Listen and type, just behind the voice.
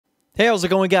Hey, how's it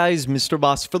going, guys? Mr.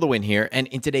 Boss for the win here, and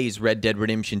in today's Red Dead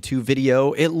Redemption 2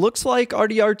 video, it looks like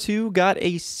RDR2 got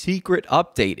a secret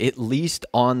update, at least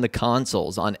on the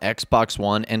consoles, on Xbox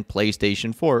One and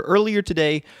PlayStation 4 earlier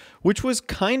today, which was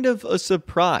kind of a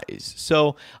surprise.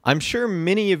 So I'm sure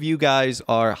many of you guys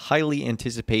are highly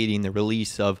anticipating the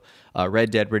release of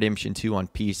Red Dead Redemption 2 on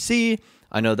PC.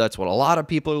 I know that's what a lot of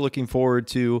people are looking forward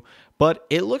to, but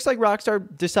it looks like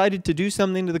Rockstar decided to do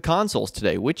something to the consoles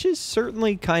today, which is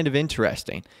certainly kind of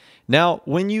interesting. Now,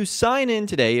 when you sign in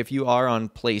today, if you are on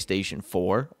PlayStation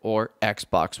 4 or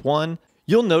Xbox One,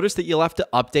 you'll notice that you'll have to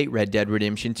update Red Dead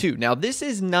Redemption 2. Now, this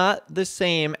is not the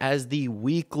same as the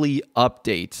weekly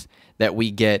updates that we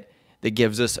get that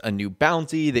gives us a new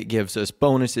bounty, that gives us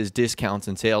bonuses, discounts,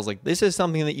 and sales. Like, this is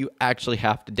something that you actually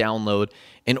have to download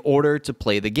in order to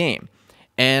play the game.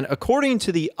 And according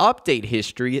to the update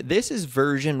history, this is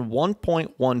version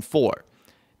 1.14.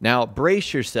 Now,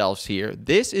 brace yourselves here.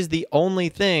 This is the only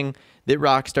thing that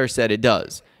Rockstar said it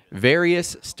does.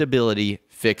 Various stability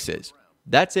fixes.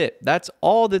 That's it. That's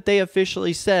all that they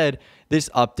officially said this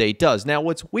update does. Now,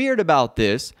 what's weird about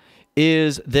this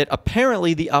is that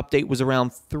apparently the update was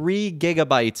around 3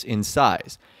 gigabytes in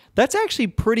size. That's actually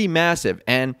pretty massive.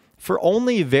 And for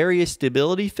only various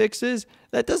stability fixes,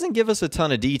 that doesn't give us a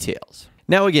ton of details.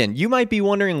 Now, again, you might be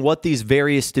wondering what these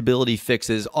various stability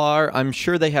fixes are. I'm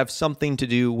sure they have something to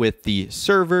do with the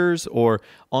servers or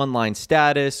online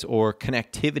status or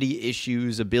connectivity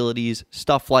issues, abilities,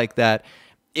 stuff like that.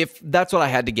 If that's what I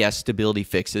had to guess stability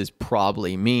fixes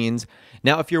probably means.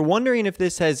 Now, if you're wondering if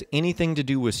this has anything to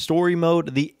do with story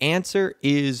mode, the answer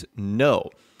is no.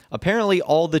 Apparently,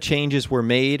 all the changes were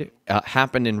made,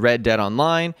 happened in Red Dead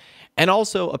Online. And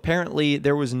also, apparently,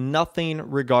 there was nothing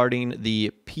regarding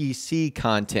the PC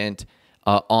content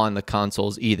on the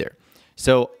consoles either.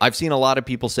 So I've seen a lot of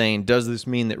people saying, does this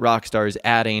mean that Rockstar is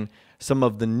adding some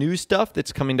of the new stuff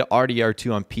that's coming to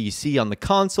RDR2 on PC on the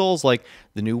consoles, like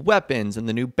the new weapons and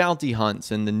the new bounty hunts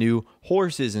and the new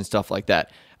horses and stuff like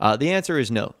that? The answer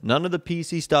is no. None of the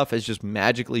PC stuff has just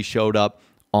magically showed up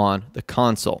on the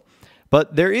console.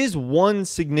 But there is one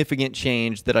significant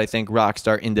change that I think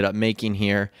Rockstar ended up making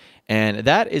here, and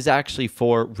that is actually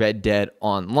for Red Dead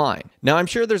Online. Now, I'm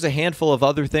sure there's a handful of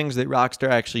other things that Rockstar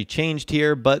actually changed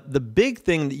here, but the big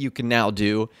thing that you can now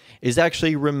do is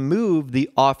actually remove the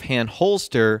offhand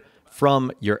holster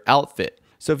from your outfit.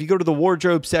 So if you go to the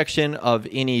wardrobe section of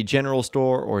any general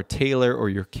store or tailor or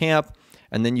your camp,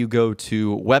 and then you go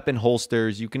to weapon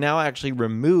holsters, you can now actually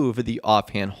remove the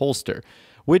offhand holster,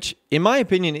 which in my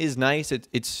opinion is nice.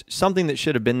 It's something that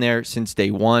should have been there since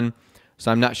day one.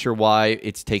 So I'm not sure why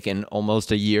it's taken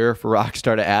almost a year for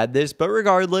Rockstar to add this, but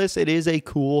regardless, it is a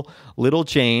cool little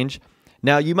change.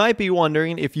 Now, you might be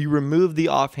wondering, if you remove the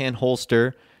offhand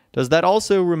holster, does that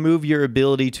also remove your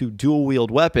ability to dual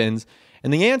wield weapons?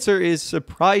 And the answer is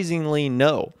surprisingly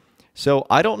no. So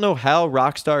I don't know how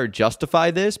Rockstar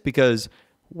justified this, because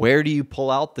where do you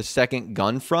pull out the second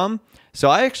gun from? So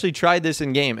I actually tried this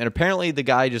in game, and apparently the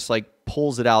guy just like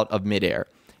pulls it out of midair.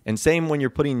 And same when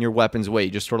you're putting your weapons away, he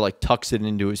just sort of like tucks it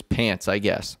into his pants, I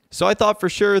guess. So I thought for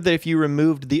sure that if you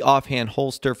removed the offhand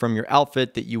holster from your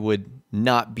outfit that you would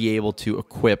not be able to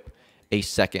equip a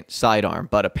second sidearm.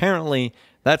 But apparently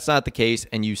that's not the case,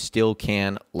 and you still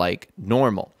can like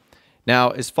normal.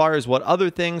 Now, as far as what other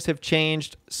things have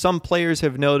changed, some players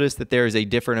have noticed that there is a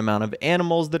different amount of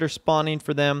animals that are spawning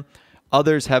for them.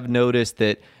 Others have noticed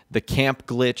that the camp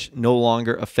glitch no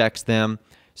longer affects them.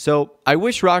 So I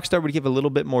wish Rockstar would give a little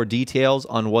bit more details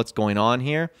on what's going on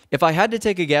here. If I had to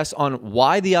take a guess on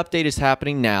why the update is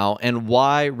happening now and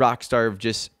why Rockstar have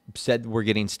just said we're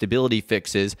getting stability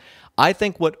fixes, I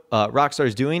think what Rockstar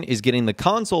is doing is getting the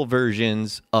console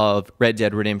versions of Red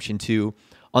Dead Redemption 2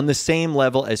 on the same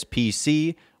level as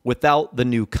PC without the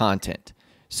new content.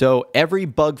 So every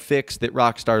bug fix that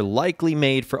Rockstar likely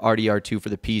made for RDR2 for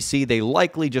the PC, they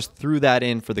likely just threw that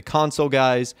in for the console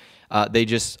guys. They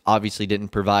just obviously didn't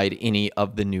provide any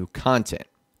of the new content.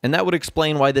 And that would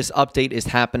explain why this update is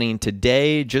happening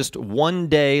today, just one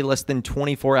day, less than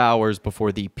 24 hours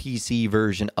before the PC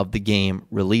version of the game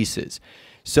releases.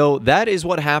 So that is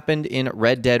what happened in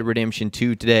Red Dead Redemption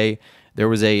 2 today. There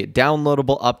was a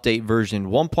downloadable update version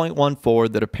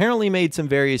 1.14 that apparently made some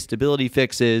various stability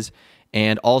fixes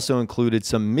and also included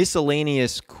some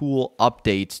miscellaneous cool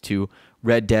updates to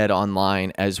Red Dead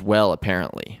Online as well,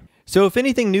 apparently. So if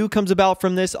anything new comes about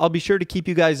from this, I'll be sure to keep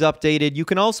you guys updated. You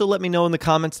can also let me know in the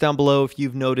comments down below if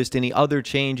you've noticed any other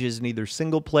changes in either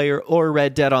single player or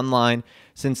Red Dead Online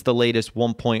since the latest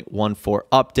 1.14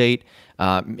 update.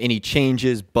 Any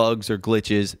changes, bugs, or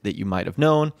glitches that you might have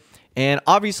known. And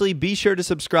obviously, be sure to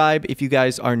subscribe if you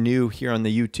guys are new here on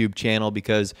the YouTube channel,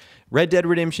 because Red Dead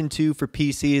Redemption 2 for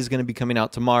PC is going to be coming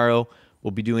out tomorrow.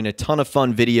 We'll be doing a ton of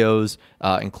fun videos,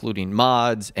 including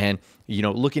mods and,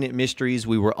 looking at mysteries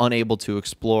we were unable to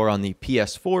explore on the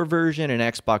PS4 version and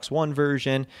Xbox One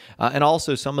version, and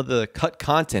also some of the cut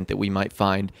content that we might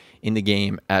find in the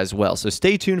game as well. So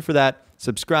stay tuned for that.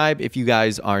 Subscribe if you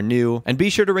guys are new, and be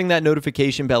sure to ring that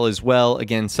notification bell as well.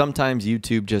 Again, sometimes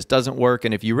YouTube just doesn't work,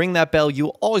 and if you ring that bell,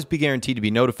 you'll always be guaranteed to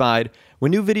be notified when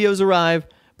new videos arrive.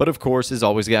 But of course, as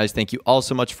always, guys, thank you all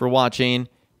so much for watching.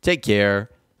 Take care.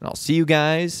 And I'll see you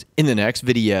guys in the next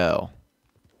video.